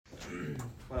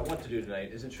what I want to do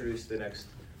tonight is introduce the next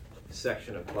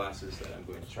section of classes that I'm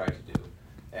going to try to do.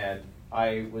 And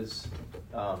I was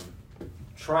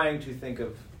trying to think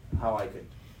of how I could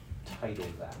title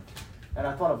that. And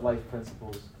I thought of life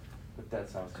principles, but that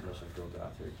sounds too much like Bill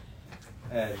Gothard.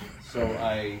 And so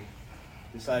I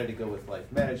decided to go with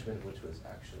life management, which was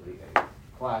actually a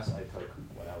class I took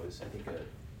when I was, I think, in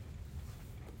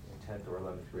 10th or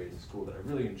 11th grade in school that I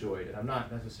really enjoyed. And I'm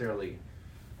not necessarily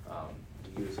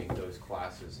using those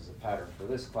classes as a pattern for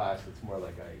this class. It's more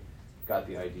like I got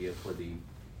the idea for the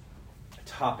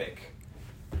topic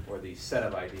or the set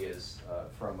of ideas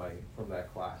from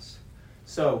that class.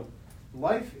 So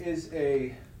life is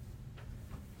a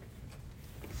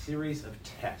series of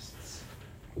tests.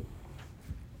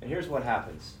 And here's what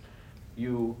happens.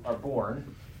 You are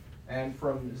born, and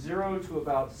from 0 to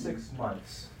about 6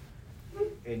 months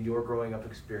in your growing up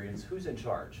experience, who's in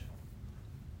charge?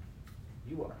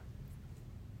 You are,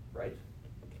 right?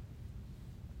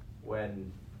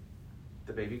 When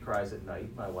the baby cries at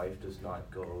night, my wife does not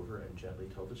go over and gently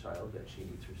tell the child that she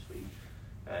needs her sleep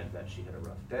and that she had a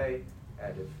rough day,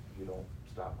 and if you don't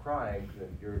stop crying,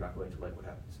 then you're not going to like what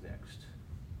happens next.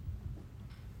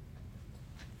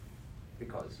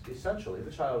 Because essentially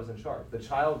the child is in charge. The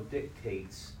child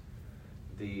dictates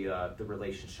the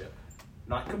relationship.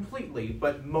 Not completely,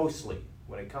 but mostly.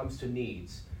 When it comes to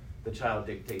needs, the child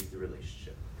dictates the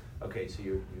relationship. Okay, so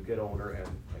you get older and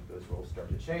like those roles start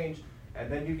to change,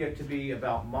 and then you get to be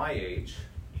about my age.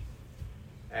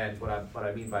 And what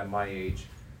I mean by my age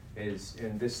is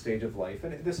in this stage of life,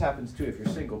 and this happens too if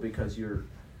you're single because you're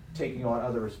taking on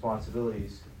other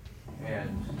responsibilities,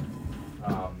 and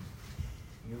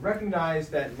you recognize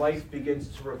that life begins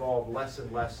to revolve less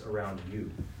and less around you.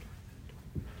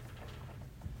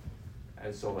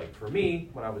 And so like for me,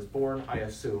 when I was born, I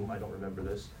don't remember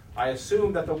this, I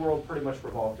assumed that the world pretty much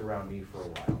revolved around me for a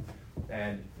while.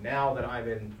 And now that I'm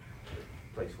in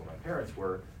the place where my parents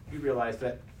were, you realize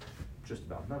that just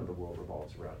about none of the world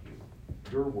revolves around you.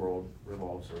 Your world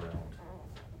revolves around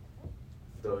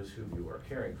those who you are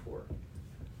caring for.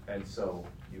 And so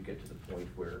you get to the point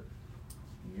where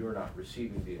you're not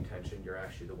receiving the attention, you're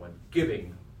actually the one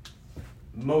giving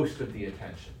most of the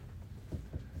attention.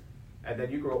 And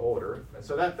then you grow older, and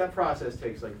so that process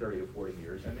takes like 30 to 40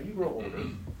 years, and then you grow older,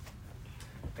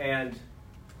 and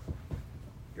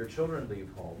your children leave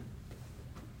home,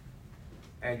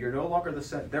 and they're no longer the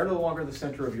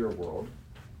center of your world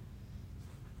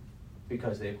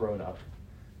because they've grown up.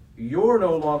 You're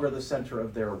no longer the center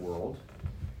of their world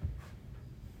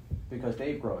because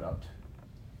they've grown up.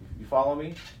 You follow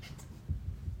me?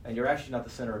 And you're actually not the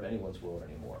center of anyone's world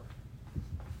anymore.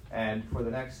 And for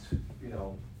the next,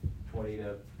 20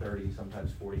 to 30,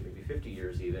 sometimes 40, maybe 50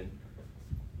 years even,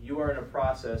 you are in a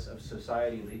process of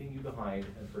society leaving you behind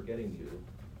and forgetting you,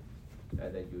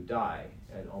 and then you die,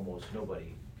 and almost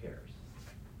nobody cares.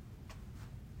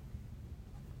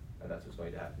 And that's what's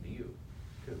going to happen to you,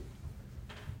 too,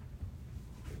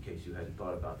 in case you hadn't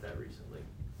thought about that recently.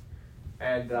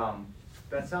 And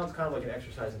that sounds kind of like an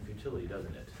exercise in futility,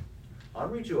 doesn't it? I'll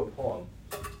read you a poem.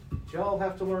 Did y'all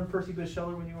have to learn Percy Bysshe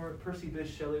Shelley when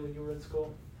you were in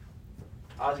school?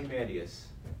 Ozymandias.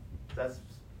 Does that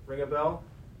ring a bell?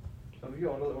 Some of you,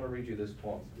 I want to read you this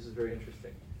poem. This is very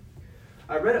interesting.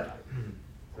 I met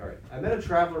a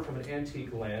traveler from an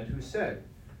antique land who said,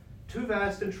 "Two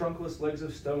vast and trunkless legs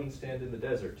of stone stand in the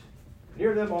desert.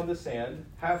 Near them on the sand,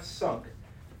 half sunk,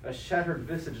 a shattered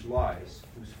visage lies,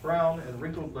 whose frown and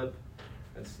wrinkled lip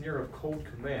and sneer of cold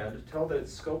command tell that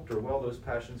its sculptor well those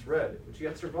passions read, which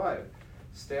yet survive,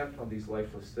 stamped on these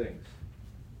lifeless things.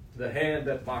 The hand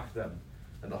that mocked them,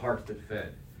 and the heart that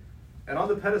fed. And on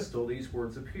the pedestal these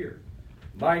words appear.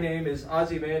 My name is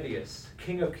Ozymandias,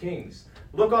 King of Kings.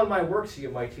 Look on my works, ye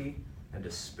mighty, and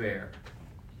despair.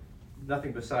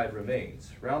 Nothing beside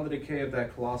remains. Round the decay of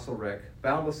that colossal wreck,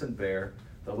 boundless and bare,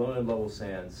 the lone and level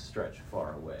sands stretch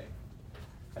far away."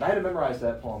 And I had to memorize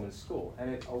that poem in school,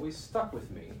 and it always stuck with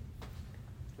me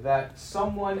that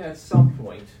someone at some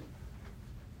point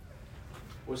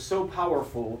was so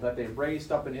powerful that they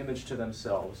raised up an image to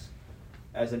themselves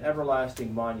as an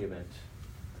everlasting monument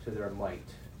to their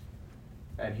might.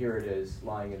 And here it is,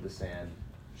 lying in the sand,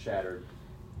 shattered,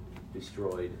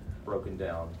 destroyed, broken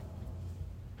down,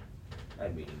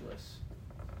 and meaningless.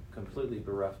 Completely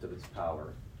bereft of its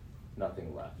power,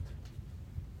 nothing left.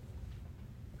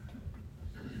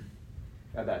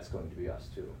 And that's going to be us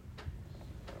too,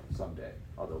 someday,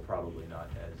 although probably not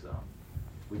as,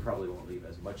 we probably won't leave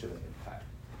as much of an impact.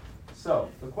 So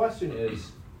the question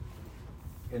is,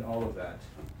 in all of that,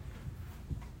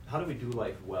 how do we do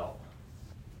life well?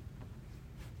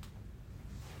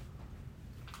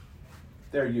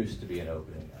 There used to be an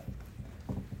opening.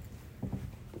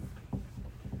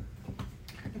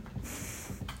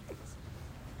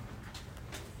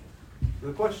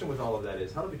 The question with all of that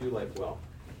is, how do we do life well?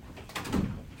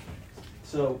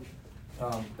 So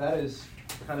that is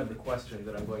kind of the question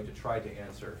that I'm going to try to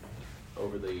answer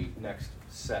over the next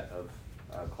set of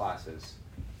classes.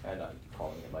 And I'm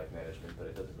calling it life management, but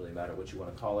it doesn't really matter what you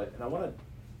want to call it. And I want to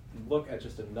look at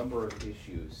just a number of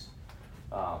issues.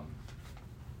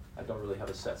 I don't really have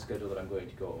a set schedule that I'm going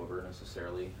to go over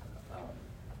necessarily.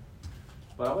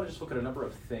 But I want to just look at a number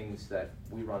of things that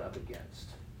we run up against,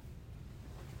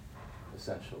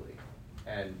 essentially,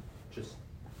 and just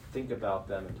think about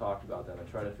them and talk about them and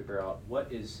try to figure out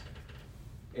what is,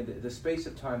 in the space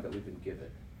of time that we've been given,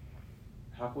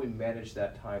 how can we manage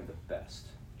that time the best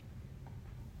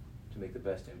to make the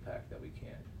best impact that we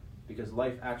can? Because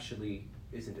life actually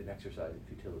isn't an exercise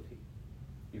in futility.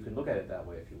 You can look at it that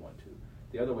way if you want to.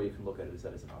 The other way you can look at it is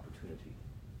that as an opportunity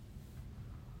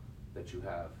that you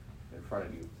have in front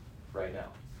of you right now.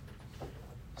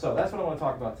 So that's what I want to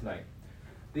talk about tonight.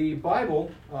 The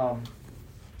Bible, I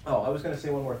was going to say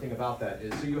one more thing about that,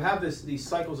 is so you have these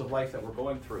cycles of life that we're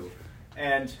going through,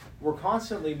 and we're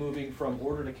constantly moving from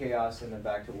order to chaos and then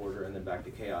back to order and then back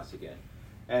to chaos again.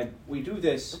 And we do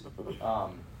this,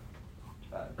 I'm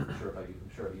sure I've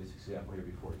used this example here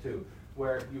before too,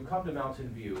 where you come to Mountain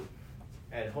View,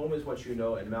 and home is what you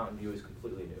know, and Mountain View is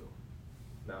completely new.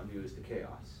 Mountain View is the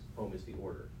chaos. Home is the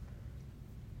order.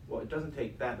 Well, it doesn't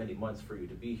take that many months for you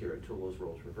to be here until those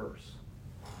roles reverse.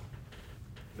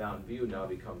 Mountain View now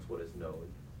becomes what is known,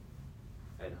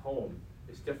 and home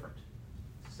is different.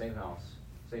 It's the same house,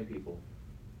 same people,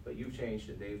 but you've changed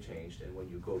and they've changed, and when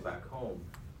you go back home,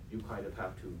 you kind of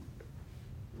have to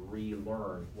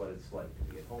relearn what it's like to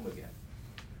be at home again.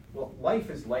 Well, life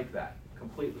is like that,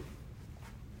 completely.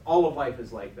 All of life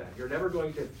is like that. You're never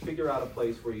going to figure out a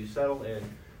place where you settle in,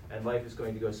 and life is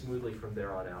going to go smoothly from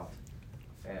there on out,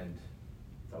 and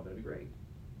it's all going to be great.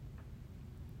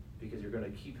 Because you're going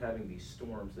to keep having these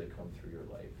storms that come through your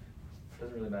life. It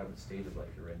doesn't really matter what stage of life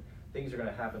you're in. Things are going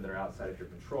to happen that are outside of your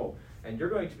control, and you're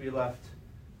going to be left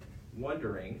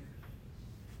wondering,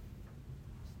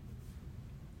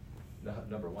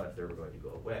 number one, if they're ever going to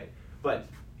go away. But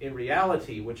in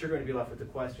reality, what you're going to be left with the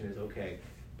question is, okay,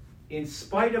 in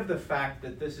spite of the fact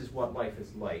that this is what life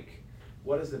is like,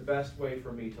 what is the best way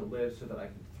for me to live so that I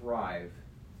can thrive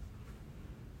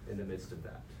in the midst of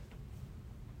that?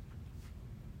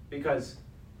 Because,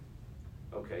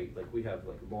 okay, like we have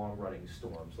like long-running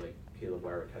storms, like Caleb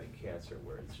Wyrick having cancer,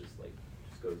 where it's just like,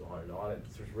 just goes on, and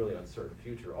it's a really uncertain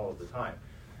future all of the time.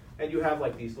 And you have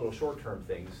like these little short-term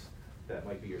things that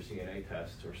might be your CNA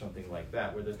test or something like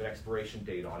that, where there's an expiration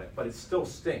date on it, but it still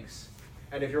stinks.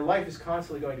 And if your life is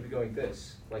constantly going to be going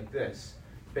this, like this,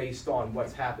 based on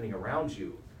what's happening around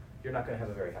you, you're not going to have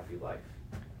a very happy life,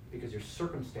 because your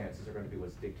circumstances are going to be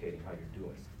what's dictating how you're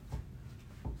doing.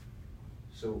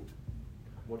 So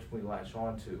what can we latch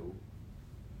on to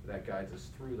that guides us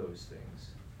through those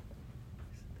things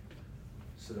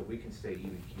so that we can stay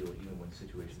even-keeled even when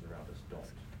situations around us don't?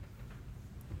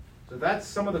 So that's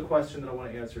some of the question that I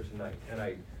want to answer tonight.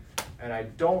 And I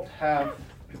don't have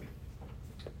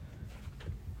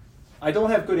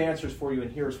good answers for you,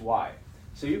 and here's why.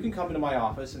 So you can come into my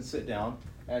office and sit down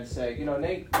and say, you know,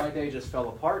 Nate, my day just fell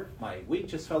apart, my week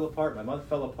just fell apart, my month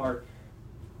fell apart,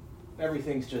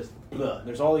 everything's just blah.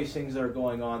 There's all these things that are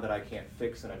going on that I can't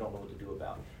fix and I don't know what to do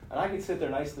about. And I can sit there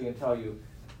nicely and tell you,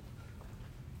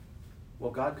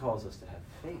 well, God calls us to have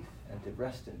faith and to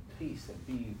rest in peace and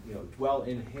be, dwell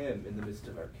in Him in the midst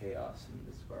of our chaos, in the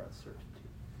midst of our uncertainty.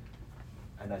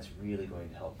 And that's really going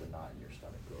to help the knot in your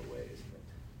stomach go away, isn't it?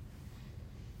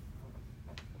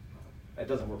 That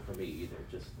doesn't work for me either,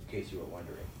 just in case you were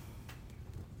wondering.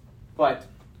 But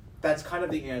that's kind of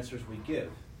the answers we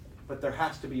give. But there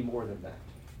has to be more than that.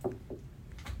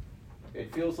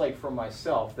 It feels like for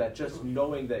myself that just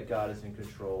knowing that God is in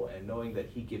control and knowing that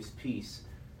He gives peace,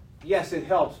 yes, it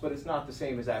helps, but it's not the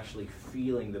same as actually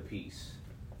feeling the peace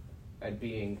and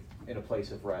being in a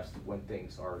place of rest when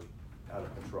things are out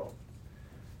of control.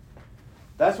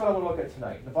 That's what I want to look at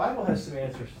tonight. The Bible has some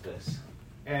answers to this.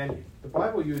 And the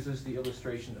Bible uses the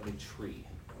illustration of a tree.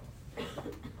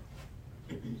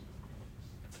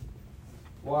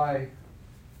 Why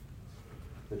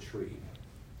the tree?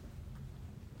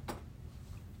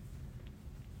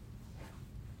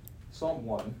 Psalm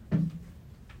 1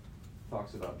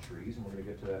 talks about trees, and we're going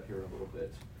to get to that here in a little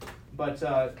bit. But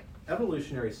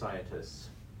evolutionary scientists,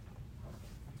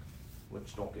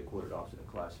 which don't get quoted often in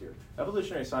class here,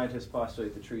 evolutionary scientists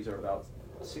postulate the trees are about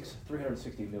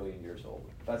 360 million years old.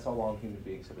 That's how long human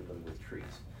beings have been living with trees.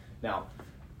 Now,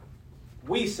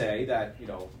 we say that,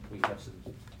 we have some,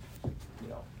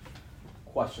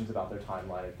 questions about their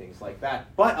timeline and things like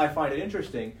that. But I find it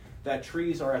interesting that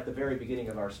trees are at the very beginning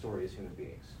of our story as human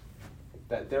beings.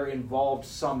 That they're involved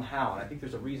somehow. And I think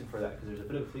there's a reason for that, because there's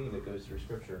a bit of a theme that goes through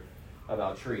Scripture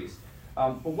about trees.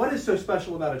 But what is so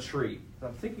special about a tree?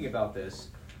 I'm thinking about this.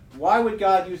 Why would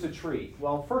God use a tree?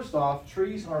 Well, first off,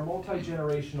 trees are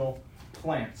multi-generational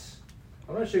plants.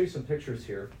 I'm going to show you some pictures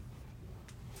here.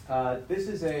 This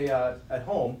is at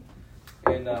home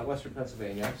in western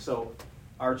Pennsylvania. So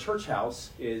our church house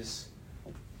is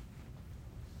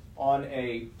on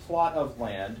a plot of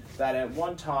land that at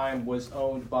one time was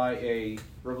owned by a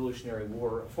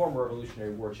former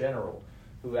Revolutionary War general,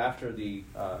 who after the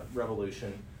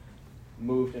Revolution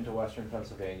moved into western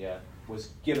Pennsylvania, was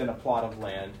given a plot of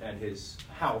land, and his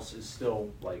house is still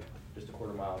like just a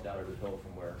quarter mile down the hill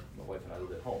from where my wife and I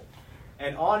live at home.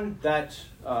 And on that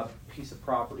piece of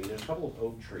property, there's a couple of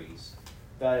oak trees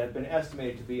that have been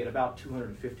estimated to be at about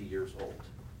 250 years old.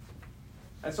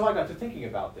 And so I got to thinking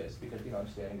about this, because I'm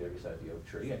standing there beside the oak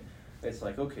tree, and it's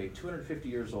like, okay, 250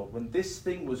 years old. When this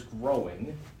thing was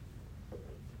growing,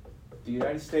 the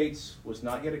United States was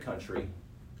not yet a country.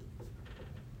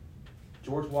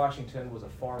 George Washington was a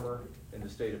farmer in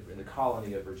the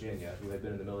colony of Virginia, who had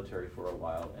been in the military for a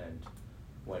while and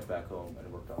went back home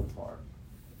and worked on the farm.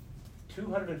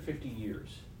 250 years,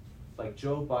 like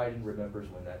Joe Biden remembers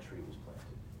when that tree was planted.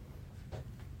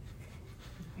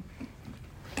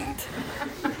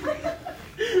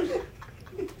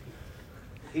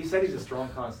 He said he's a strong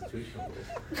constitutionalist.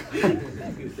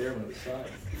 He was there when it was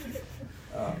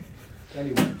signed.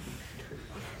 Anyway,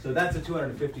 so that's a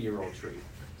 250-year-old tree.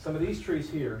 Some of these trees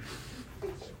here,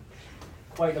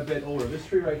 quite a bit older. This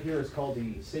tree right here is called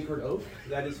the sacred oak.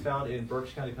 That is found in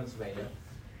Berks County, Pennsylvania.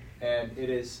 And it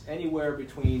is anywhere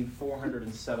between 400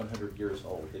 and 700 years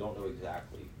old. They don't know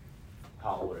exactly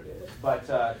how old it is. But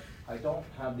I don't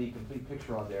have the complete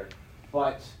picture on there.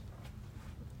 But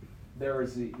there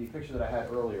is the picture that I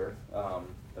had earlier,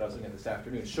 that I was looking at this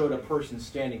afternoon, showed a person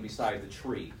standing beside the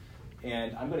tree.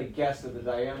 And I'm going to guess that the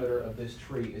diameter of this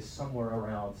tree is somewhere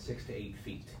around 6 to 8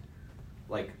 feet,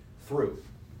 like through.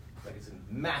 Like it's a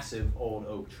massive old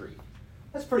oak tree.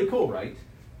 That's pretty cool, right?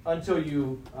 Until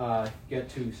you get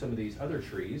to some of these other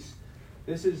trees.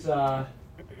 This is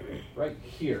right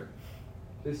here.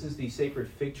 This is the sacred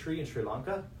fig tree in Sri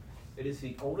Lanka. It is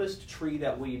the oldest tree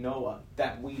that we know of,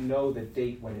 that we know the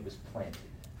date when it was planted.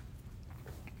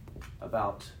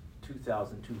 About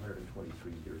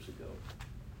 2,223 years ago.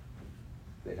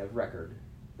 They have record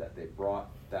that they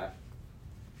brought that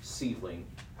seedling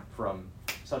from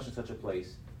such and such a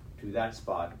place to that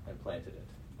spot and planted it.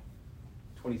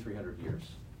 2,300 years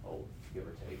old, give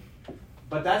or take.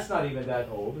 But that's not even that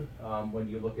old when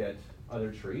you look at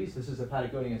other trees. This is a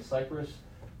Patagonian cypress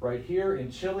right here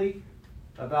in Chile,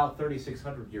 about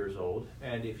 3,600 years old.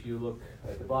 And if you look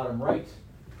at the bottom right,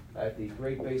 at the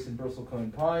Great Basin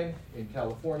bristlecone pine in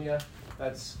California,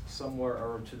 that's somewhere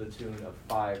around to the tune of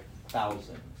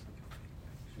 5,000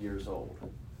 years old,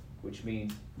 which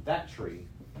means that tree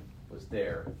was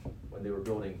there when they were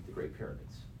building the Great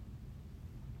Pyramids.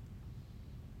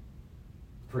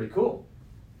 Pretty cool.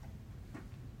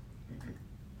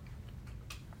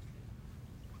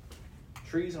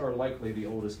 Trees are likely the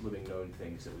oldest living known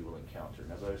things that we will encounter.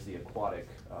 Now there's the aquatic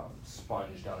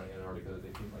sponge down in Antarctica that they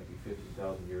think might be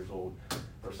 50,000 years old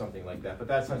or something like that, but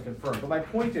that's unconfirmed. But my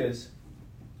point is,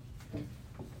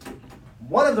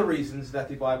 one of the reasons that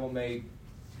the Bible may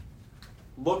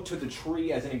look to the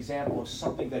tree as an example of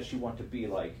something that you want to be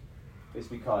like is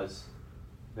because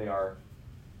they are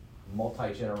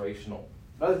multi-generational.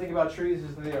 Another thing about trees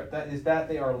is that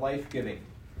they are life-giving.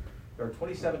 There are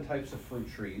 27 types of fruit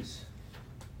trees.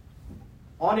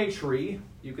 On a tree,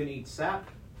 you can eat sap,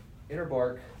 inner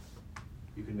bark,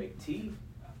 you can make tea,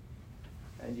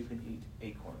 and you can eat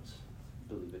acorns,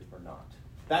 believe it or not.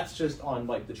 That's just on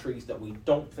like the trees that we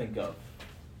don't think of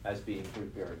as being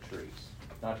fruit-bearing trees,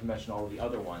 not to mention all of the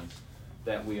other ones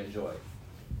that we enjoy.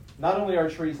 Not only are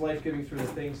trees life-giving through the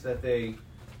things that they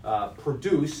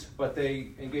produce, but they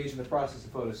engage in the process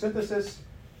of photosynthesis,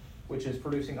 which is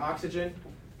producing oxygen.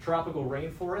 Tropical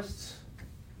rainforests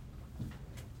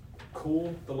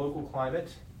cool the local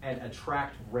climate and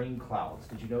attract rain clouds.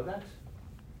 Did you know that?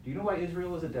 Do you know why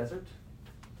Israel is a desert?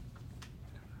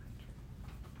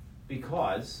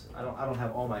 Because, I don't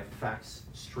have all my facts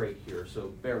straight here, so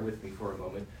bear with me for a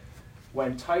moment.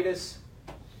 When Titus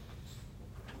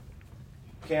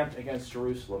camped against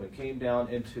Jerusalem and came down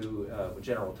into,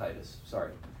 General Titus,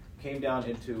 came down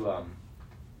into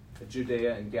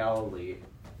Judea and Galilee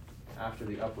after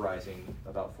the uprising,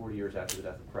 about 40 years after the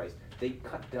death of Christ, they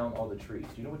cut down all the trees.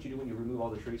 Do you know what you do when you remove all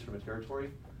the trees from a territory?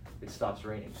 It stops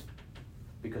raining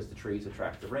because the trees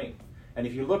attract the rain. And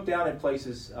if you look down in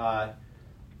places, the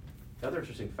other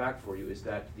interesting fact for you is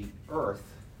that the earth,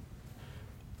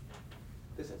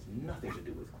 this has nothing to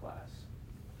do with class.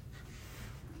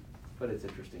 But it's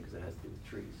interesting because it has to do with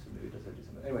trees, so maybe it does have to do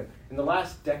something. Anyway, in the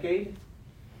last decade,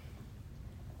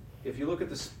 if you look at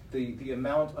the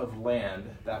amount of land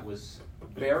that was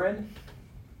barren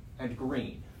and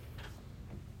green,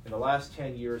 in the last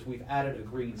 10 years, we've added a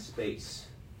green space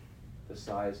the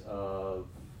size of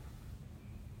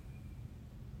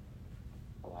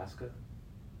Alaska.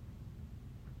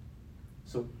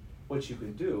 So what you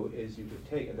can do is you can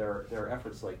take, and there are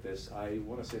efforts like this, I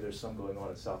want to say there's some going on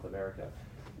in South America,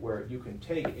 where you can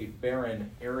take a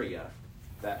barren area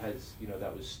that has,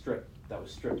 that was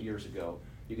stripped years ago.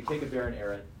 You can take a barren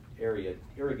area,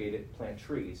 irrigate it, plant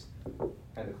trees,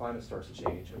 and the climate starts to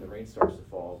change and the rain starts to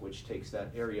fall, which takes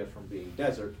that area from being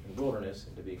desert and wilderness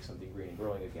into being something green and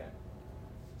growing again.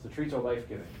 So trees are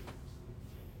life-giving.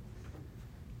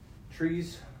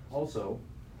 Trees also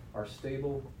are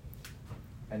stable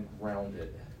and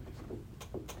grounded.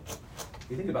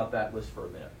 You think about that list for a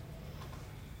minute.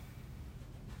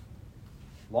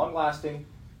 Long-lasting,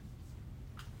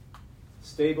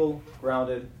 stable,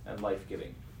 grounded, and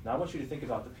life-giving. Now I want you to think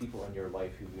about the people in your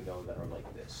life who you know that are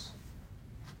like this.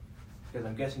 Because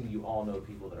I'm guessing you all know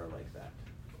people that are like that.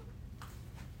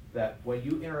 That when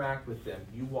you interact with them,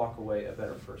 you walk away a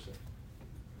better person.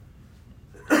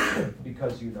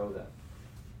 Because you know them.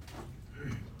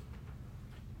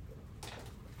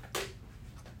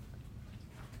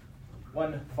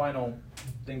 One final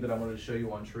thing that I wanted to show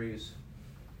you on trees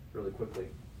really quickly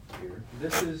here.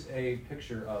 This is a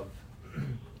picture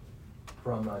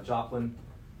from Joplin,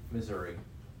 Missouri,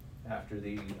 after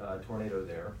the tornado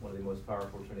there, one of the most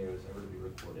powerful tornadoes ever to be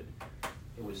recorded.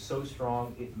 It was so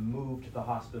strong, it moved the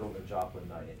hospital in Joplin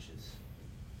 9 inches.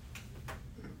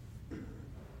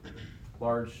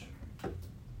 Large,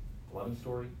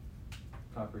 11-story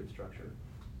concrete structure,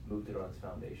 moved it on its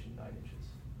foundation 9 inches.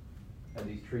 And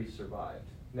these trees survived.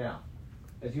 Now,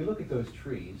 as you look at those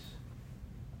trees,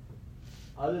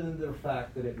 other than the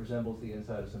fact that it resembles the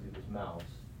inside of some people's mouths,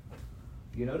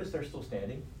 you notice they're still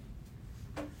standing.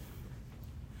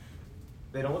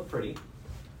 They don't look pretty.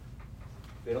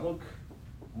 They don't look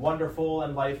wonderful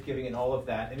and life-giving and all of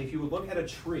that. And if you look at a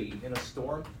tree in a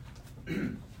storm,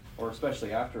 or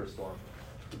especially after a storm,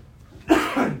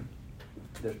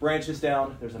 there's branches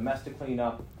down, there's a mess to clean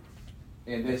up.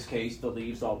 In this case, the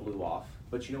leaves all blew off.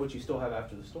 But you know what you still have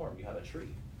after the storm? You have a tree.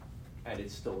 And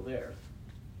it's still there.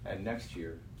 And next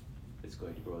year, it's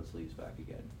going to grow its leaves back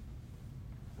again.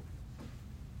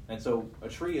 And so a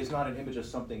tree is not an image of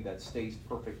something that stays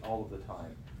perfect all of the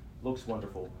time, looks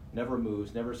wonderful, never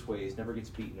moves, never sways, never gets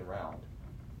beaten around.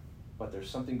 But there's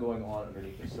something going on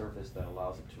underneath the surface that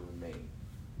allows it to remain.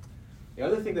 The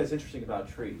other thing that's interesting about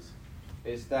trees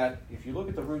is that if you look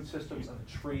at the root systems of a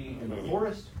tree in the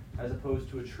forest as opposed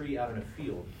to a tree out in a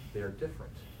field, they're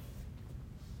different.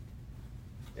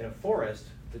 In a forest,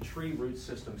 the tree root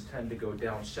systems tend to go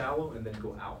down shallow and then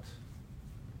go out.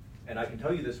 And I can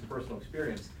tell you this from personal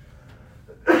experience.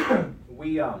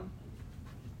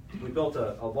 We built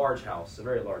a large house, a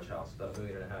very large house, about $1.5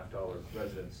 million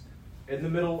residence, in the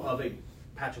middle of a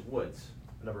patch of woods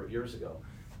a number of years ago.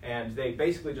 And they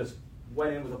basically just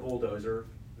went in with a bulldozer,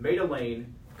 made a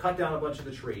lane, cut down a bunch of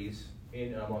the trees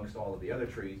in amongst all of the other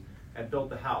trees, and built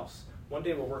the house. One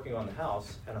day we're working on the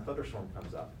house, and a thunderstorm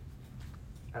comes up.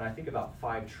 And I think about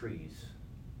 5 trees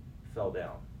fell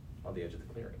down on the edge of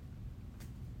the clearing.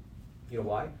 You know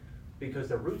why? Because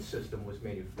their root system was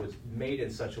made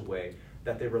in such a way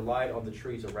that they relied on the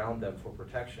trees around them for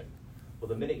protection. Well,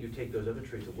 the minute you take those other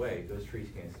trees away, those trees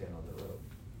can't stand on their own.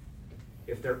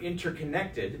 If they're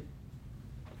interconnected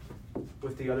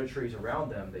with the other trees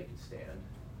around them, they can stand,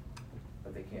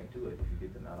 but they can't do it if you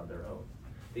get them out on their own.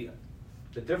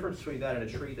 The difference between that and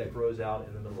a tree that grows out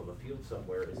in the middle of a field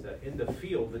somewhere is that in the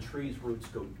field, the tree's roots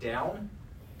go down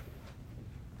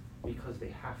because they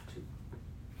have to.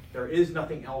 There is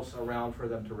nothing else around for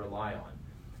them to rely on.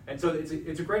 And so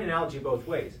it's a great analogy both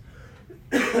ways.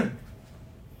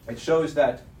 It shows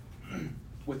that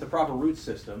with the proper root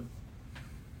system,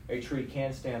 a tree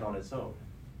can stand on its own.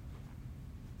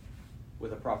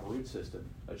 With a proper root system,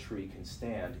 a tree can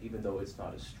stand even though it's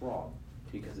not as strong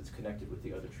because it's connected with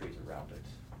the other trees around it.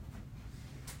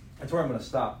 That's where I'm going to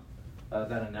stop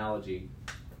that analogy.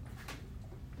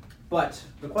 But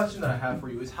the question that I have for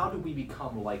you is, how do we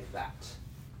become like that?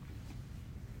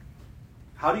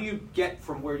 How do you get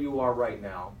from where you are right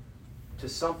now to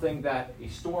something that a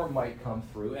storm might come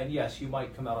through, and yes, you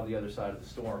might come out on the other side of the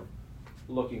storm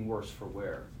looking worse for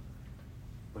wear,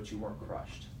 but you weren't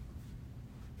crushed.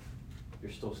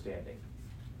 You're still standing.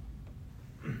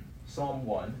 Psalm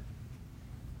 1,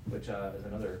 which is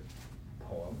another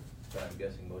poem that I'm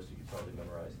guessing most of you probably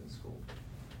memorized in school.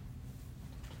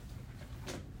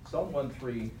 Psalm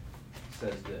 1:3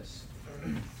 says this,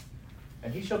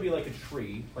 "And he shall be like a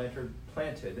tree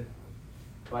planted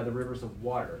by the rivers of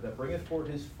water, that bringeth forth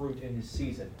his fruit in his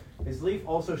season. His leaf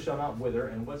also shall not wither,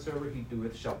 and whatsoever he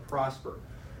doeth shall prosper."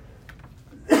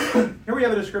 Here we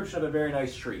have a description of a very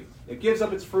nice tree. It gives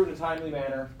up its fruit in a timely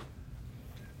manner.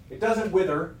 It doesn't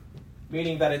wither,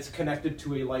 meaning that it's connected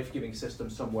to a life-giving system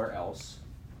somewhere else.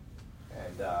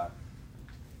 And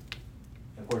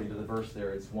according to the verse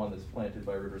there, it's one that's planted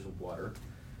by rivers of water.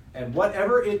 And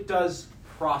whatever it does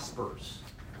prospers.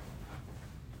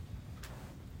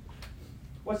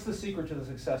 What's the secret to the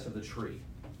success of the tree?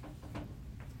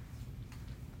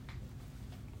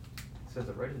 It says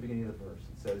it right at the beginning of the verse.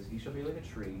 It says, "He shall be like a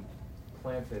tree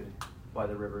planted by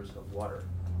the rivers of water."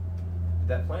 Did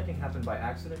that planting happen by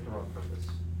accident or on purpose?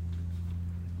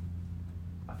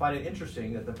 I find it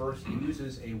interesting that the verse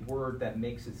uses a word that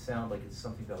makes it sound like it's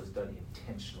something that was done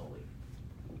intentionally.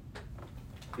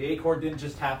 The acorn didn't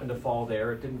just happen to fall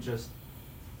there. It didn't just,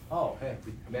 oh, hey,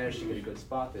 we managed to get a good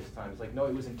spot this time. It's like, no,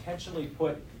 it was intentionally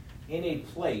put in a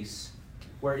place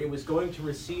where it was going to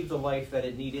receive the life that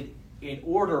it needed in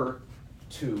order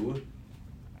to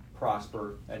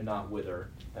prosper and not wither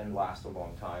and last a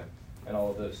long time and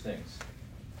all of those things.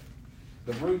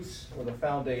 The roots or the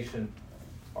foundation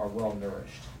are well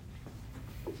nourished.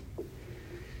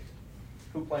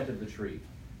 Who planted the tree?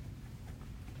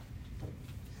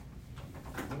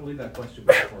 I'm going to leave that question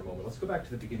back for a moment. Let's go back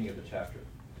to the beginning of the chapter.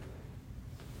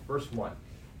 Verse 1.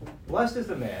 "Blessed is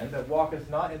the man that walketh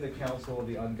not in the counsel of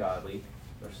the ungodly,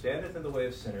 nor standeth in the way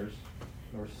of sinners,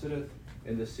 nor sitteth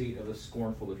in the seat of the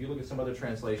scornful." If you look at some other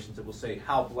translations, it will say,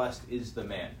 "How blessed is the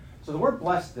man." So the word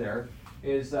blessed there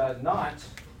is not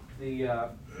the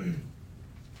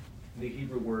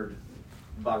Hebrew word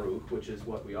baruch, which is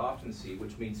what we often see,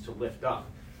 which means to lift up.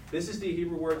 This is the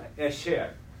Hebrew word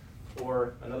esher,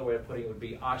 or another way of putting it would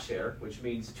be asher, which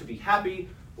means to be happy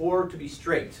or to be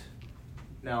straight.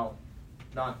 Now,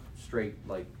 not straight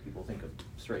like people think of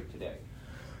straight today.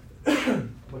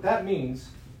 What that means,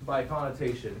 by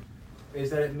connotation, is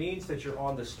that it means that you're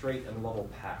on the straight and level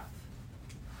path.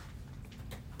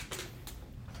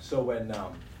 So when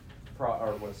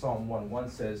Psalm 1:1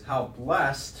 says, "How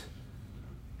blessed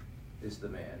is the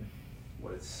man,"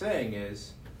 what it's saying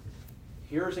is,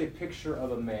 here's a picture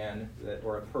of a man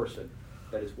or a person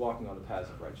that is walking on the paths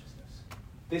of righteousness.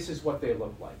 This is what they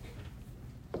look like.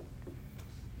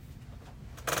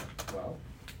 Well,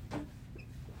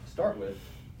 to start with,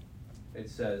 it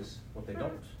says what they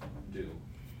don't do.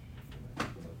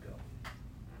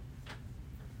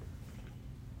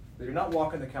 They do not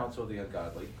walk in the counsel of the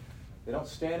ungodly. They don't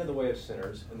stand in the way of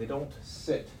sinners, and they don't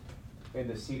sit in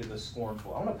the seat of the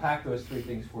scornful. I want to pack those three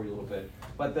things for you a little bit.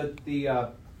 But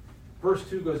the verse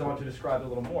 2 goes on to describe it a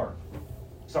little more.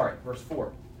 Sorry, verse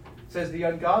 4. It says, "The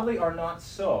ungodly are not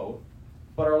so,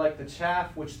 but are like the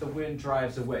chaff which the wind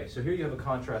drives away." So here you have a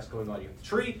contrast going on. You have the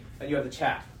tree, and you have the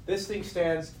chaff. This thing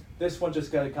stands. This one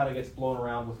just kind of gets blown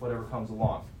around with whatever comes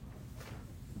along.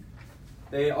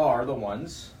 They are the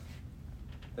ones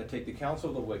that take the counsel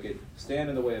of the wicked, stand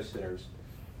in the way of sinners,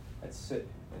 and sit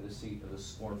in the seat of the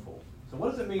scornful. So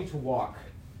what does it mean to walk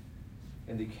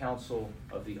in the counsel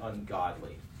of the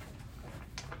ungodly?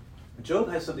 Job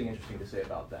has something interesting to say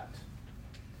about that.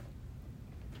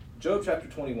 Job chapter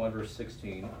 21, verse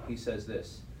 16, he says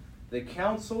this, "The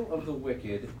counsel of the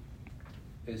wicked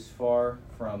is far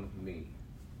from me."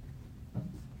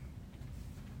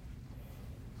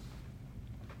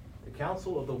 The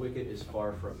counsel of the wicked is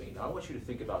far from me. Now I want you to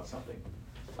think about something.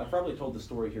 I've probably told the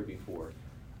story here before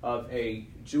of a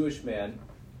Jewish man,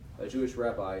 a Jewish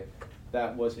rabbi,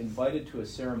 that was invited to a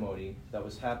ceremony that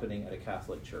was happening at a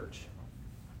Catholic church.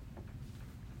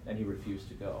 And he refused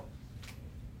to go.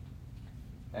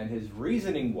 And his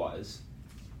reasoning was,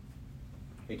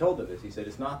 he told them this, he said,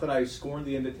 "It's not that I scorn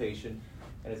the invitation,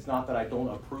 and it's not that I don't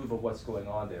approve of what's going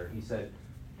on there." He said,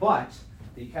 "But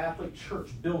the Catholic Church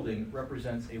building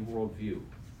represents a worldview.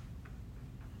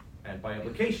 And by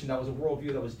implication, that was a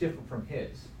worldview that was different from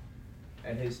his.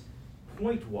 And his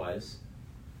point was,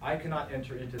 I cannot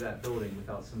enter into that building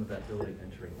without some of that building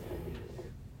entering into me."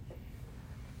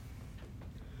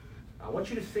 I want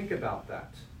you to think about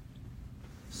that.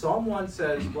 Psalm 1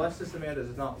 says, "Blessed is the man that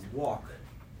does not walk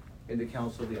in the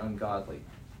counsel of the ungodly."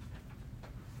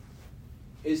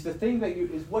 Is the thing that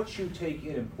is what you take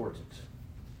in important?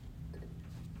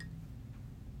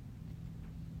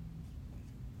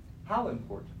 How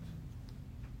important?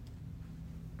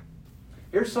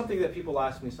 Here's something that people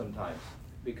ask me sometimes,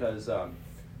 because I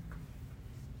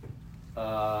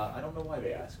don't know why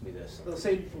they ask me this. They'll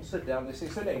sit down, they say,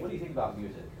 Sunday, what do you think about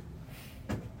music?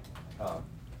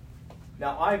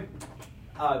 Now, I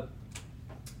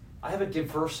have a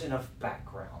diverse enough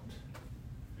background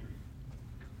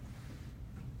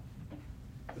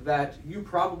that you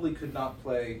probably could not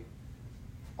play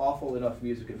awful enough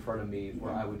music in front of me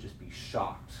where I would just be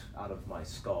shocked out of my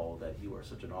skull that you are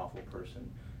such an awful person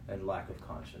and lack of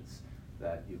conscience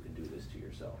that you can do this to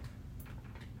yourself.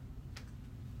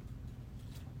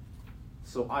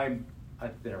 So I've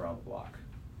been around the block.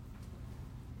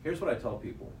 Here's what I tell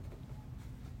people.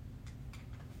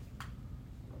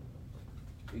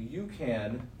 You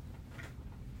can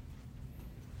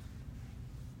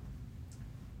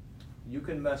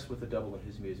mess with the devil and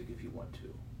his music if you want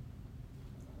to,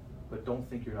 but don't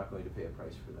think you're not going to pay a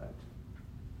price for that.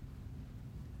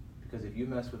 Because if you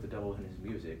mess with the devil and his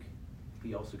music,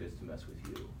 he also gets to mess with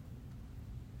you.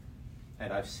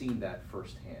 And I've seen that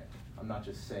firsthand. I'm not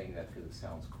just saying that because it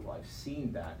sounds cool. I've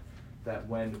seen that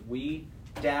when we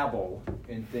dabble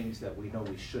in things that we know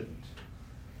we shouldn't,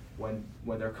 when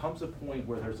there comes a point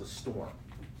where there's a storm,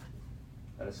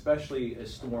 and especially a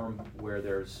storm where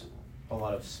there's a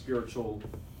lot of spiritual,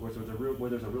 where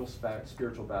there's a real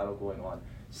spiritual battle going on,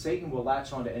 Satan will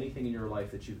latch onto anything in your life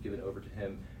that you've given over to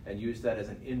him and use that as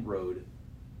an inroad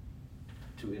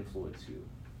to influence you.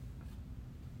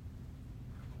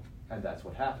 And that's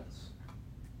what happens.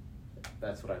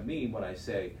 That's what I mean when I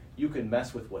say you can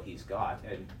mess with what he's got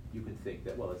and you can think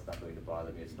that, well, it's not going to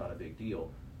bother me, it's not a big deal,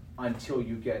 until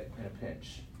you get in a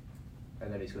pinch.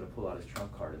 And then he's going to pull out his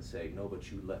trump card and say, no,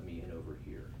 but you let me in over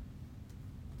here.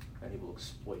 And he will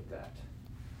exploit that.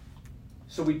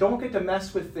 So we don't get to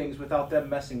mess with things without them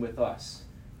messing with us.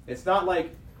 It's not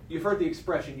like, you've heard the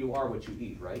expression, you are what you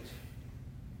eat, right?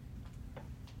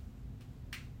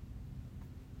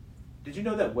 Did you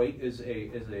know that weight is a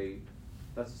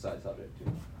that's a side subject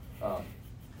too.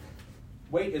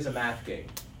 Weight is a math game.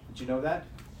 Did you know that?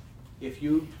 If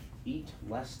you eat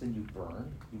less than you burn,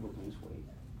 you will lose weight.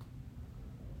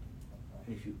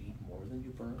 And if you eat more than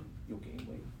you burn, you'll gain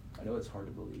weight. I know it's hard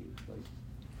to believe.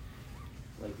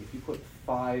 Like if you put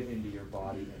 5 into your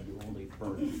body and you only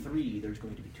burn 3, there's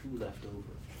going to be 2 left over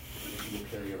that you will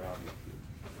carry around with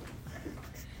you.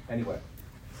 Anyway,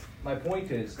 my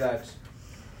point is that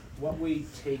what we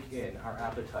take in, our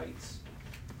appetites,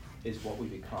 is what we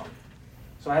become.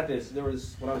 So I had this,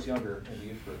 when I was younger in the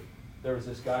youth group, there was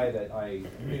this guy that I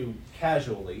knew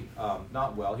casually,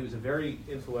 not well. He was a very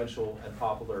influential and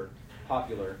popular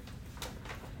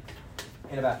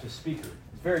Anabaptist speaker.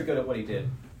 He was very good at what he did.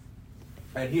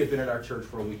 And he had been at our church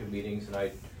for a week of meetings, and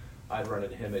I'd run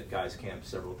into him at guys' camp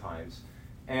several times.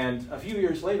 And a few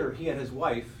years later, he and his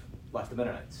wife left the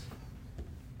Mennonites.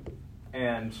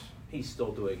 And he's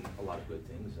still doing a lot of good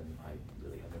things, and I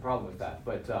really have no problem with that.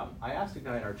 But I asked a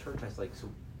guy in our church, I was like, so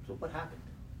what happened?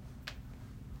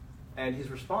 And his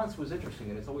response was interesting,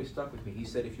 and it's always stuck with me. He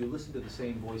said, if you listen to the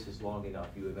same voices long enough,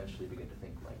 you eventually begin to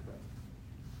think like them.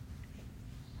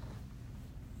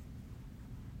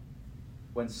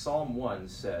 When Psalm 1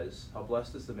 says, how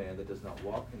blessed is the man that does not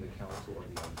walk in the counsel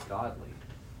of the ungodly,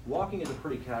 walking is a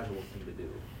pretty casual thing to do.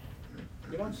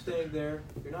 You're not staying there.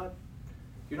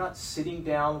 You're not sitting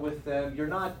down with them. You're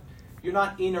not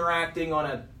interacting on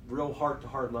a real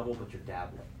heart-to-heart level, but you're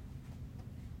dabbling.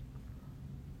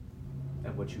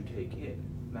 And what you take in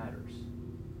matters.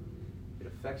 It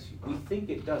affects you. We think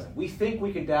it doesn't. We think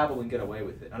we can dabble and get away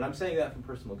with it. And I'm saying that from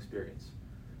personal experience.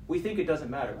 We think it doesn't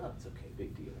matter. Oh, it's okay,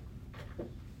 big deal.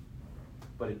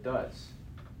 But it does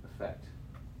affect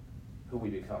who we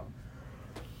become.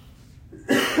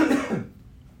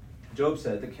 Job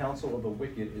said, the counsel of the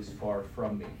wicked is far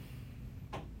from me.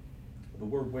 The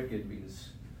word wicked means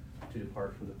to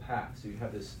depart from the path. So you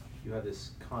have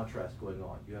this contrast going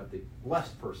on. You have the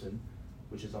blessed person,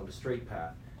 which is on the straight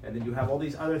path, and then you have all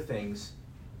these other things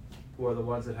who are the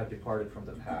ones that have departed from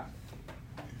the path.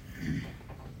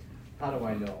 How do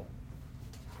I know?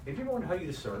 Have you ever wondered how you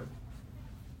discern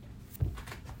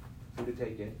who to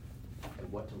take in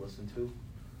and what to listen to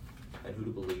and who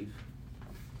to believe?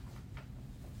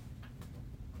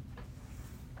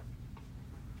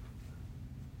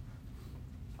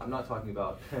 I'm not talking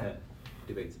about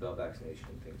debates about vaccination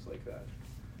and things like that.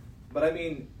 But I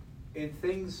mean, in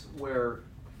things where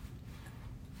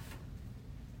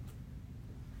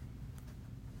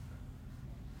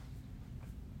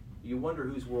you wonder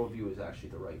whose worldview is actually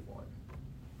the right one.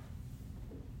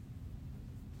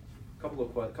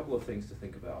 A couple of things to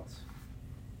think about.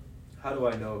 How do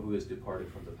I know who has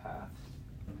departed from the path?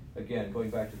 Again, going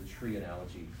back to the tree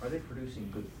analogy, are they producing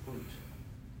good fruit?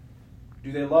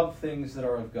 Do they love things that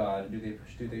are of God?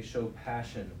 Do they show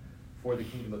passion for the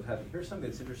kingdom of heaven? Here's something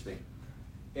that's interesting.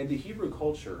 In the Hebrew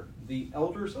culture, the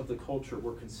elders of the culture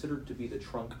were considered to be the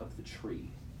trunk of the tree.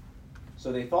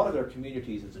 So they thought of their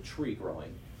communities as a tree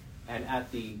growing. And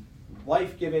at the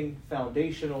life-giving,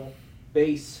 foundational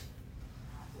base,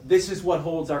 this is what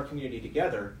holds our community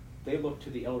together, they looked to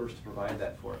the elders to provide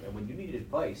that for them. And when you need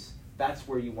advice, that's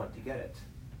where you want to get it.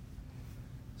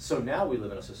 So now we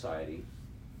live in a society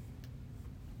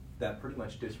that pretty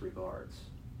much disregards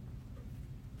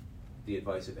the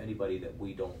advice of anybody that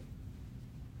we don't.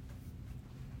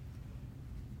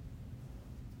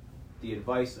 The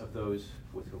advice of those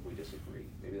with whom we disagree.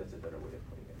 Maybe that's a better way of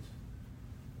putting it.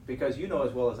 Because you know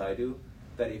as well as I do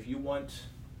that if you want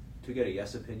to get a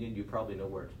yes opinion, you probably know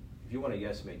where. If you want a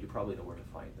yes man, you probably know where to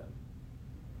find them.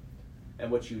 And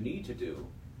what you need to do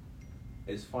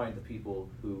is find the people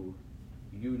who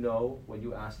you know when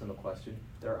you ask them a question,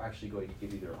 they're actually going to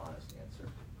give you their honest answer.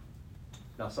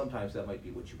 Now, sometimes that might be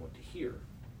what you want to hear,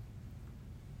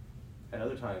 and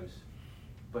other times,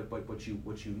 but what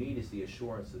you need is the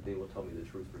assurance that they will tell me the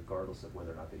truth, regardless of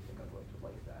whether or not they think I'm going to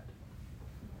like that.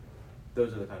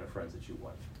 Those are the kind of friends that you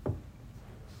want.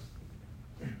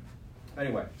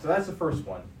 Anyway, so that's the first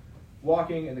one: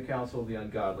 walking in the counsel of the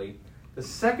ungodly. The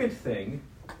second thing,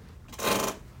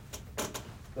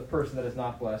 the person that is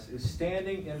not blessed, is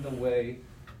standing in the way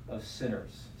of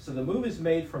sinners. So the move is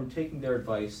made from taking their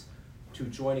advice to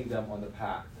joining them on the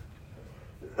path.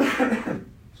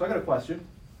 So I got a question.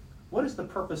 What is the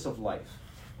purpose of life?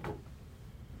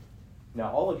 Now,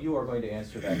 all of you are going to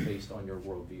answer that based on your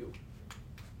worldview.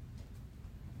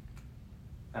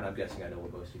 And I'm guessing I know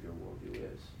what most of your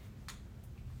worldview is.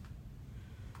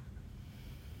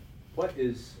 What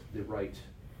is the right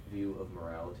view of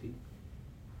morality?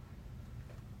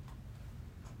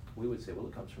 We would say, well,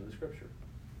 it comes from the scripture.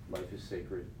 Life is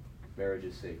sacred, marriage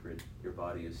is sacred, your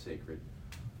body is sacred,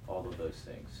 all of those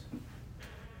things.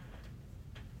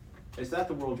 Is that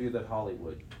the worldview that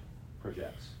Hollywood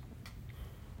projects?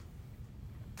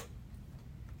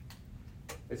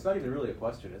 It's not even really a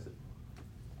question, is it?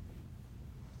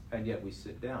 And yet we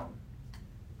sit down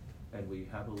and we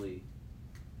happily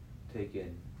take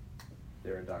in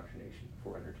their indoctrination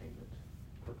for entertainment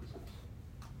purposes.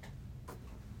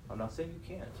 I'm not saying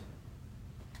you can't.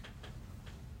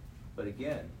 But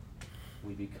again,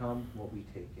 we become what we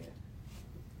take in.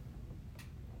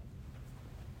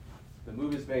 The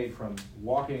move is made from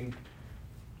walking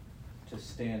to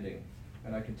standing.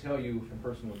 And I can tell you from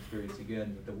personal experience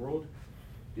again that the world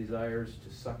desires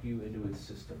to suck you into its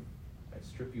system and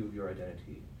strip you of your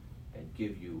identity and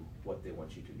give you what they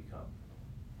want you to become.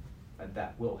 And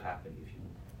that will happen if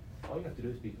you, all you have to do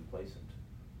is be complacent,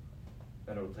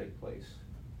 and it'll take place.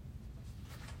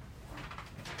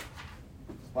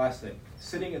 Last thing,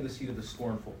 sitting in the seat of the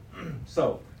scornful.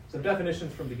 So, some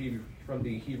definitions from the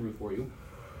Hebrew for you.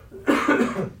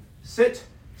 Sit,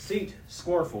 seat,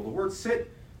 scornful. The word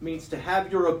sit means to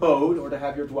have your abode or to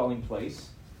have your dwelling place.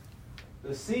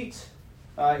 The seat,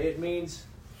 it means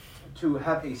to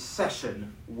have a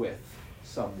session with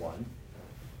someone.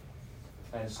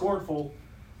 And scornful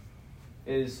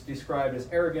is described as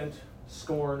arrogant,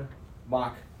 scorn,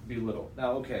 mock, belittle.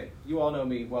 Now, okay, you all know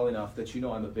me well enough that you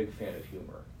know I'm a big fan of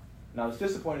humor. And I was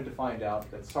disappointed to find out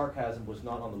that sarcasm was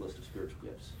not on the list of spiritual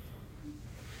gifts.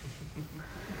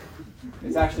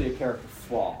 It's actually a character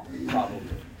flaw, probably.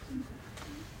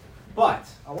 But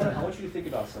I want you to think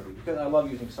about something, because I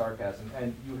love using sarcasm,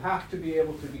 and you have to be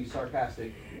able to be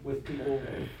sarcastic with people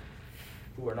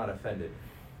who are not offended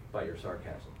by your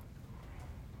sarcasm.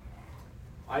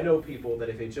 I know people that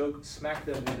if a joke smacked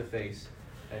them in the face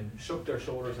and shook their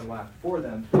shoulders and laughed for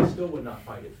them, they still would not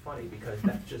find it funny, because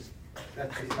that's just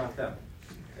not them.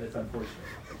 And it's unfortunate.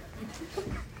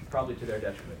 Probably to their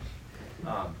detriment.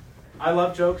 I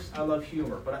love jokes, I love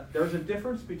humor, but there's a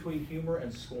difference between humor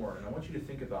and scorn, and I want you to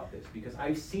think about this, because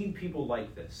I've seen people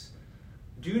like this.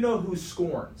 Do you know who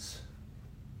scorns?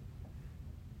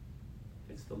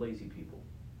 It's the lazy people.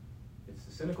 It's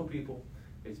the cynical people.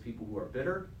 It's people who are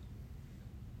bitter.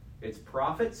 It's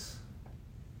prophets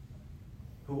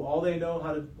who all they know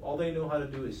how to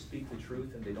do is speak the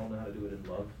truth, and they don't know how to do it in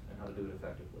love and how to do it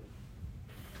effectively.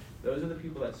 Those are the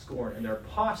people that scorn, and their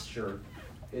posture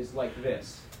is like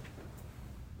this.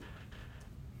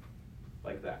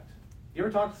 Like that. You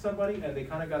ever talk to somebody and they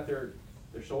kind of got their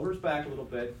shoulders back a little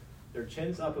bit, their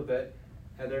chins up a bit,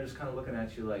 and they're just kind of looking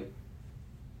at you like,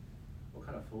 what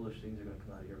kind of foolish things are going to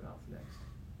come out of your mouth next?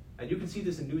 And you can see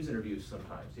this in news interviews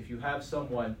sometimes. If you have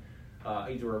someone,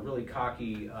 either a really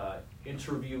cocky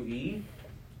interviewee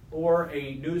Or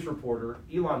a news reporter,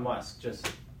 Elon Musk just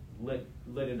lit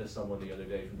into someone the other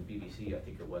day from the BBC, I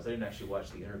think it was. I didn't actually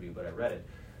watch the interview, but I read it.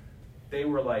 They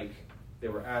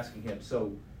were asking him,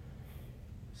 so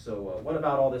what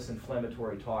about all this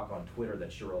inflammatory talk on Twitter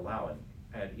that you're allowing?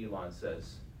 And Elon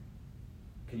says,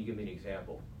 can you give me an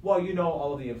example? Well, you know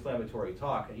all of the inflammatory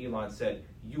talk. And Elon said,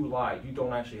 you lied. You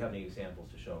don't actually have any examples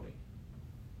to show me.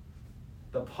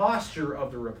 The posture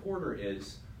of the reporter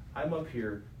is, I'm up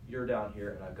here, you're down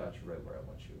here, and I've got you right where I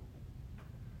want you.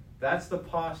 That's the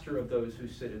posture of those who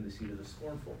sit in the seat of the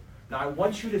scornful. Now, I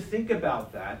want you to think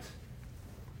about that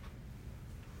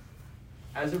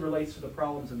as it relates to the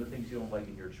problems and the things you don't like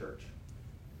in your church,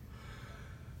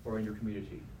 or in your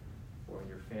community, or in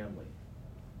your family.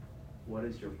 What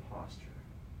is your posture?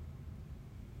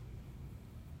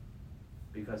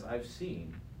 Because I've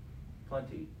seen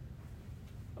plenty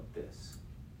of this.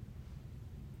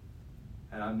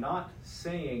 And I'm not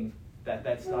saying that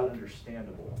that's not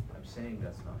understandable. I'm saying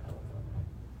that's not helpful.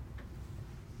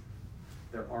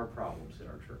 There are problems in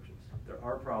our churches. There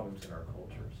are problems in our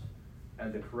cultures.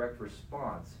 And the correct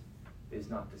response is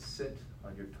not to sit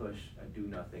on your tush and do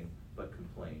nothing but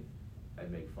complain and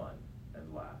make fun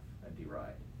and laugh and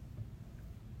deride.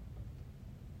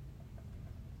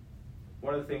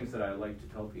 One of the things that I like to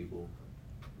tell people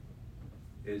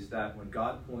is that when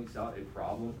God points out a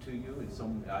problem to you,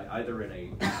 in either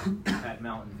at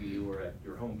Mountain View or at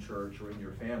your home church or in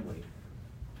your family,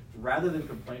 rather than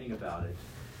complaining about it,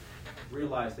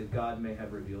 realize that God may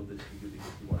have revealed this to you because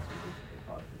He wants to do something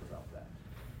positive about that.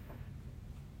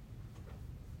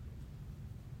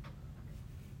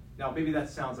 Now, maybe that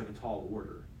sounds like a tall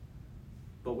order,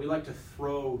 but we like to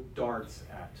throw darts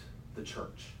at the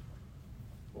church,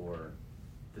 or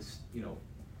this,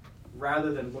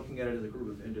 rather than looking at it as a group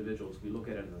of individuals, we look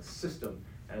at it as a system,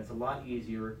 and it's a lot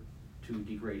easier to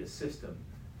degrade a system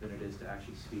than it is to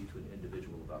actually speak to an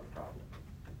individual about a problem.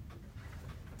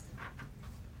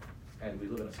 And we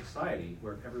live in a society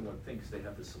where everyone thinks they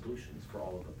have the solutions for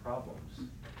all of the problems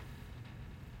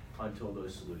until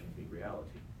those solutions meet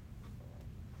reality.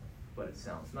 But it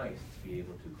sounds nice to be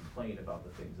able to complain about the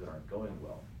things that aren't going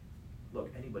well. Look,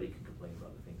 anybody can complain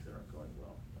about the things that aren't going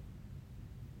well.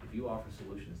 If you offer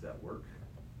solutions that work,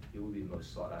 you will be the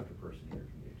most sought after person in your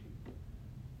community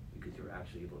because you're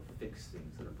actually able to fix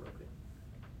things that are broken.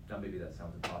 Now, maybe that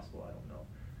sounds impossible, I don't know.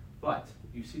 But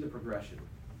you see the progression.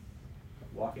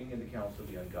 Walking in the counsel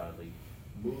of the ungodly,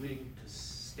 moving to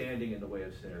standing in the way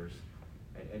of sinners,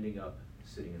 and ending up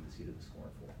sitting in the seat of the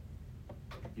scornful.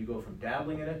 You go from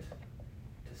dabbling in it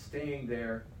to staying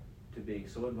there to being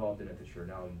so involved in it that you're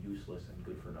now useless and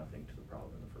good for nothing to the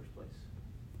problem in the first place.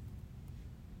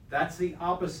 That's the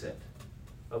opposite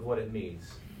of what it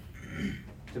means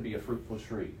to be a fruitful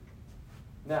tree.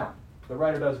 Now, the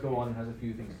writer does go on and has a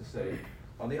few things to say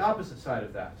on the opposite side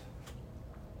of that.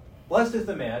 Blessed is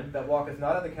the man that walketh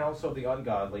not in the counsel of the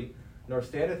ungodly, nor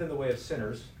standeth in the way of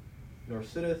sinners, nor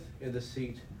sitteth in the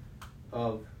seat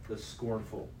of the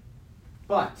scornful.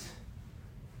 But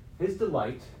his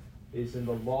delight is in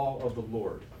the law of the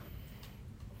Lord.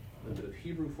 A little bit of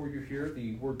Hebrew for you here.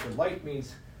 The word delight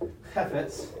means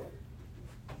chefetz.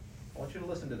 I want you to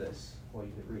listen to this while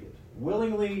you can read it.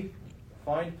 Willingly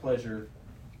find pleasure,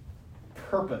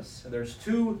 purpose. And there's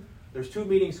two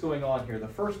meanings going on here. The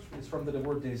first is from the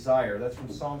word desire. That's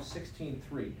from Psalm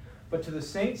 16:3. But to the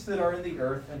saints that are in the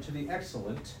earth, and to the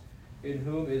excellent, in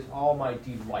whom is all my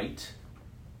delight.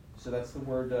 So that's the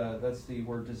word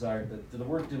desire. The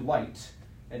word delight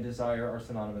and desire are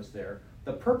synonymous there.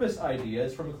 The purpose idea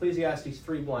is from Ecclesiastes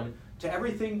 3:1. To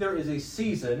everything there is a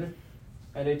season,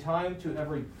 and a time to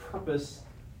every purpose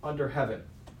under heaven.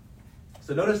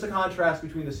 So notice the contrast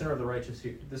between the sinner of the righteous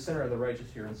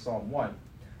here in Psalm 1.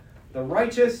 The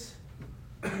righteous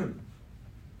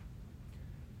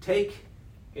take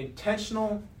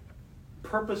intentional,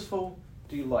 purposeful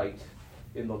delight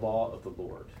in the law of the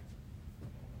Lord.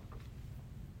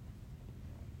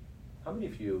 How many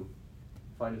of you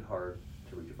find it hard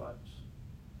to read your Bibles?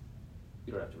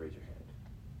 You don't have to raise your hand.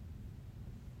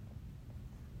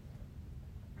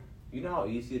 You know how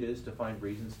easy it is to find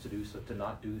reasons to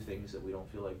not do things that we don't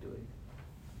feel like doing?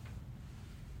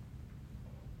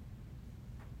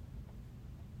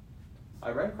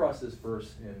 I ran across this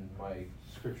verse in my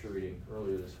scripture reading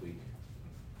earlier this week,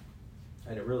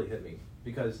 and it really hit me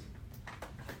because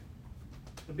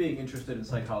being interested in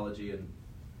psychology and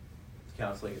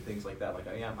counseling and things like that, like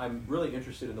I am, I'm really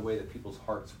interested in the way that people's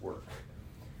hearts work.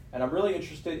 And I'm really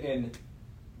interested in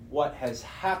what has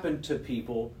happened to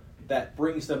people that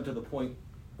brings them to the point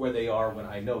where they are when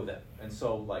I know them. And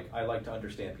so, I like to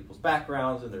understand people's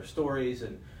backgrounds and their stories,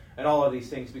 and and all of these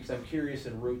things because I'm curious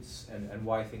in roots and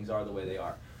why things are the way they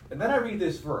are. And then I read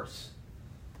this verse,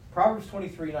 Proverbs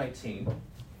 23:19.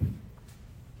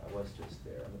 I was just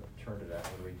there. I'm going to turn to that.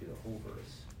 I'm going to read you the whole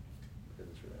verse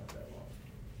because it's really not that long.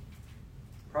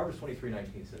 Proverbs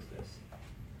 23:19 says this: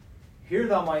 Hear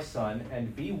thou, my son,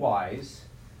 and be wise,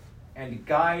 and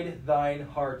guide thine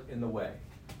heart in the way.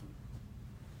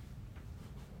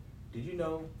 Did you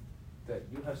know that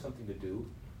you have something to do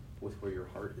with where your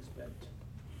heart is bent?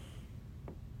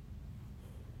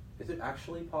 Is it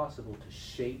actually possible to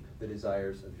shape the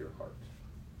desires of your heart?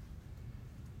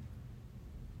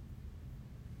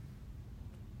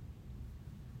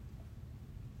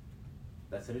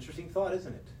 That's an interesting thought,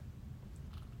 isn't it?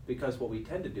 Because what we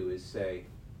tend to do is say,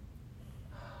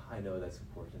 I know that's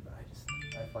important, but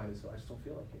I find it so I just don't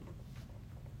feel like it.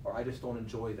 Or I just don't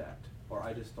enjoy that. Or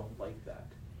I just don't like that.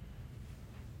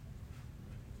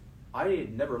 I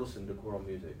had never listened to choral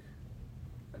music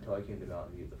until I came to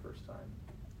Mountain View the first time,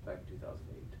 back in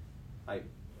 2008. I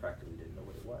practically didn't know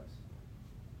what it was.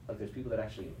 Like, there's people that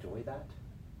actually enjoy that.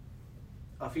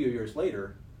 A few years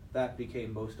later, that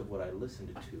became most of what I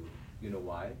listened to. You know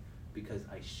why? Because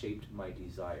I shaped my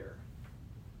desire.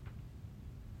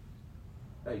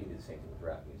 Now you can do the same thing with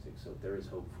rap music, so there is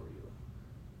hope for you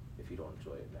if you don't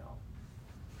enjoy it now.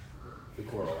 The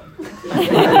choral.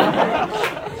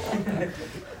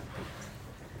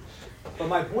 But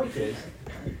my point is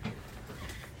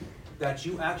that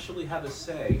you actually have a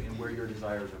say in where your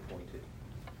desires are pointed.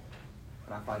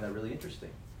 And I find that really interesting.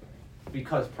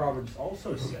 Because Proverbs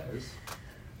also says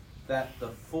that the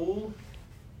fool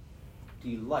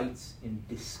delights in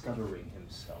discovering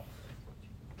himself.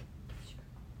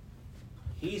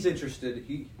 He's interested,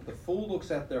 the fool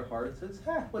looks at their heart and says,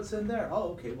 what's in there? Oh,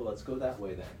 okay, well, let's go that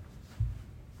way then.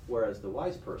 Whereas the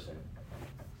wise person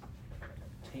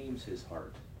tames his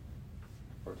heart,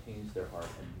 or tames their heart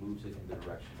and moves it in the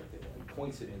direction that they want, and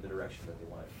points it in the direction that they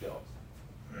want it to go.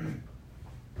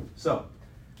 So,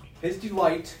 his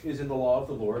delight is in the law of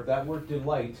the Lord. That word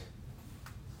delight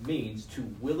means to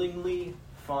willingly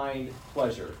find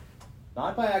pleasure.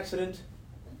 Not by accident,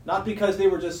 not because they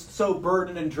were just so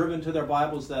burdened and driven to their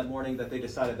Bibles that morning that they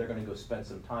decided they're going to go spend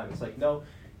some time. It's like, no,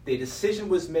 the decision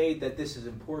was made that this is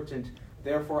important,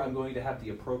 therefore I'm going to have the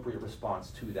appropriate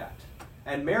response to that.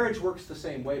 And marriage works the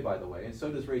same way, by the way, and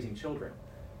so does raising children.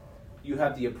 You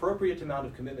have the appropriate amount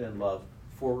of commitment and love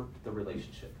for the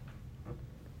relationship.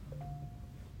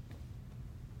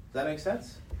 Does that make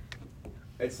sense?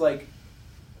 It's like,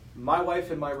 my wife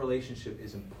and my relationship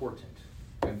is important.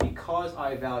 And because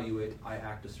I value it, I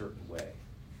act a certain way.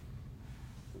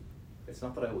 It's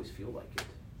not that I always feel like it.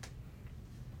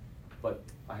 But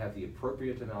I have the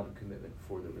appropriate amount of commitment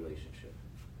for the relationship.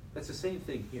 That's the same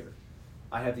thing here.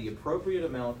 I have the appropriate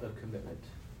amount of commitment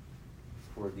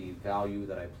for the value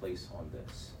that I place on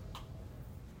this.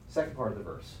 Second part of the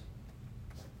verse.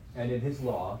 And in his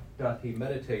law doth he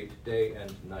meditate day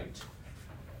and night.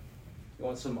 You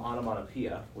want some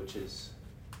onomatopoeia, which is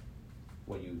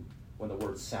when the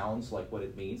word sounds like what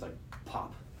it means, like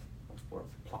pop or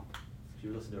plop. If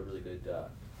you listen to a really good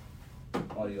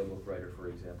audiobook writer, for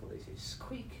example, they say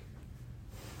squeak.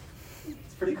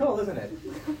 It's pretty cool, isn't it?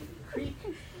 Creak.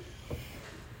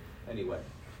 Anyway,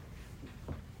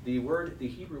 the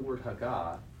Hebrew word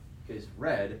Haggah is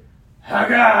read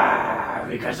Haggah,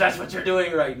 because that's what you're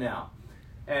doing right now.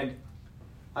 And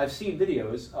I've seen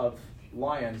videos of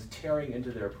lions tearing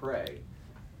into their prey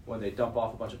when they dump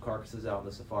off a bunch of carcasses out in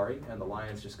the safari, and the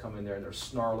lions just come in there and they're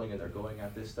snarling and they're going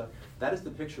at this stuff. That is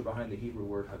the picture behind the Hebrew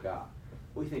word Haggah.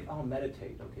 We think, oh,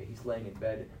 meditate. Okay, he's laying in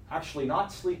bed, actually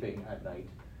not sleeping at night,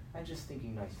 and just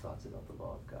thinking nice thoughts about the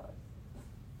law of God.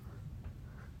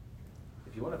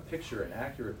 If you want to picture an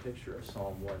accurate picture of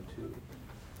Psalm 1:2,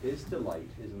 his delight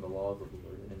is in the law of the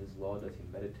Lord, and in his law doth he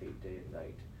meditate day and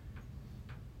night.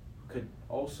 Could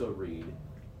also read,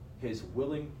 his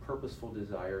willing, purposeful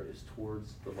desire is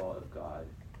towards the law of God,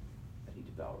 and he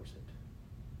devours it.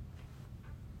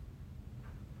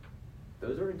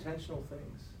 Those are intentional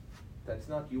things. That's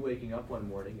not you waking up one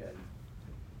morning and,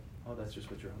 oh, that's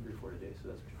just what you're hungry for today, so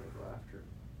that's what you're going to go after.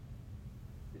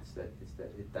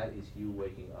 That is you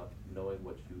waking up, knowing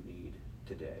what you need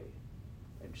today,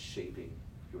 and shaping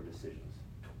your decisions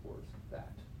towards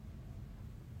that.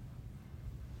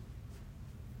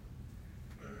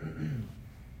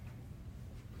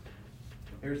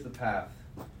 Here's the path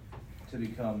to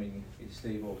becoming a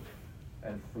stable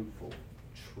and fruitful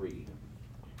tree.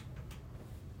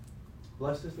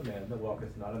 Blessed is the man that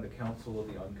walketh not in the counsel of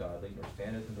the ungodly, nor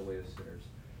standeth in the way of sinners,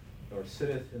 nor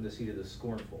sitteth in the seat of the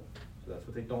scornful. So that's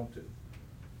what they don't do.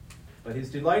 But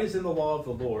his delight is in the law of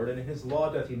the Lord, and in his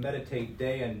law doth he meditate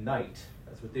day and night.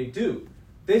 That's what they do.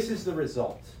 This is the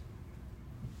result.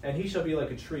 And he shall be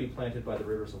like a tree planted by the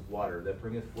rivers of water, that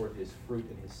bringeth forth his fruit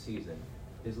in his season.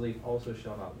 His leaf also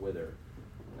shall not wither,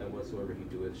 and whatsoever he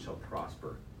doeth shall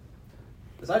prosper.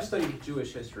 As I've studied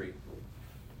Jewish history,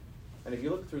 and if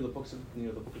you look through the books of, the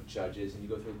book of Judges, and you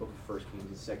go through the book of First Kings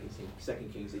and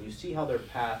Second Kings, and you see how their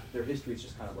path, their history is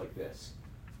just kind of like this.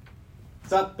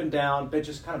 It's up and down, but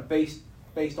just kind of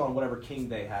based on whatever king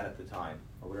they had at the time,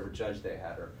 or whatever judge they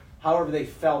had, or however they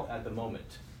felt at the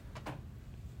moment.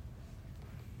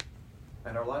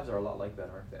 And our lives are a lot like that,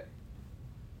 aren't they?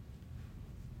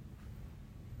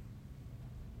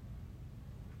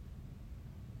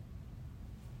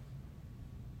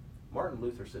 Martin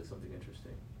Luther said something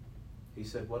interesting. He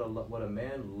said, what a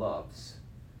man loves,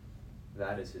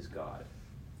 that is his God.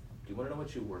 Do you want to know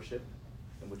what you worship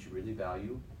and what you really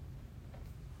value?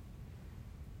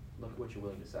 Look at what you're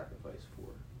willing to sacrifice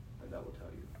for, and that will tell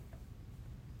you.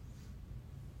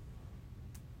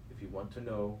 If you want to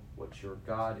know what your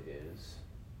God is,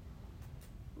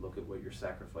 look at what your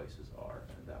sacrifices are,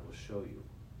 and that will show you,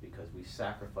 because we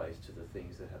sacrifice to the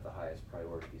things that have the highest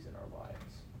priorities in our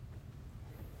lives.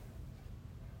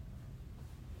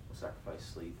 We'll sacrifice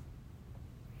sleep.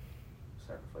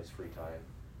 We'll sacrifice free time.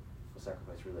 We'll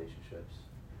sacrifice relationships.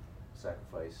 We'll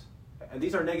sacrifice, and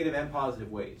these are negative and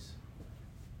positive ways.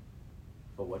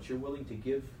 But what you're willing to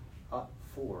give up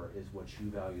for is what you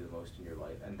value the most in your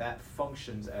life, and that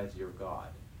functions as your God.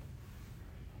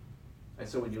 And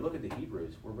so when you look at the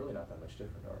Hebrews, we're really not that much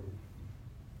different, are we?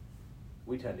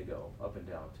 We tend to go up and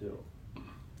down too.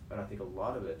 And I think a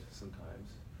lot of it sometimes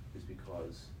is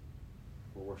because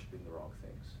we're worshiping the wrong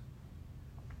things.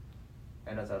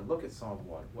 And as I look at Psalm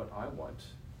 1, what I want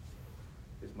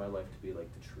is my life to be like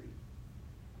the tree.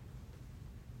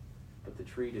 But the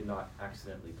tree did not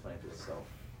accidentally plant itself.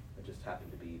 It just happened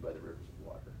to be by the rivers of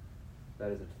water. That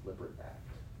is a deliberate act.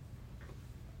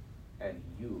 And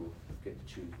you get to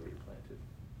choose where you're planted.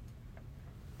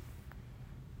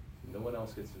 No one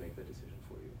else gets to make that decision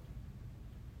for you.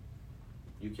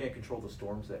 You can't control the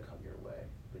storms that come your way,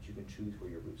 but you can choose where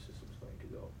your root system is going to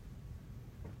go.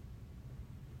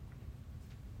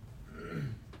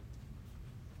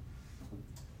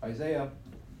 Isaiah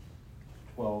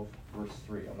 12, verse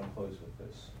 3. I'm going to close with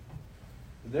this.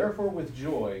 Therefore with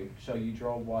joy shall ye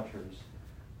draw waters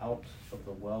out of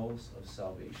the wells of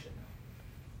salvation.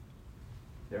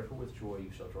 Therefore with joy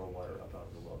you shall draw water up out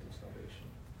of the wells of salvation.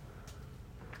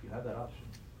 You have that option.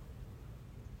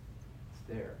 It's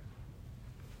there.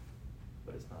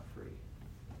 But it's not free.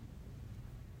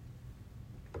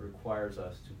 It requires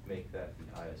us to make that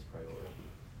the highest priority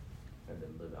and then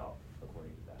live out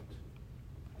according to that.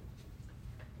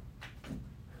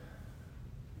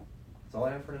 That's all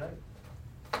I have for tonight.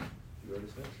 You are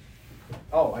dismissed.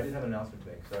 Oh, I did have an announcement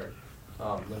to make. Sorry.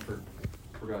 Linford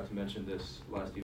forgot to mention this last evening.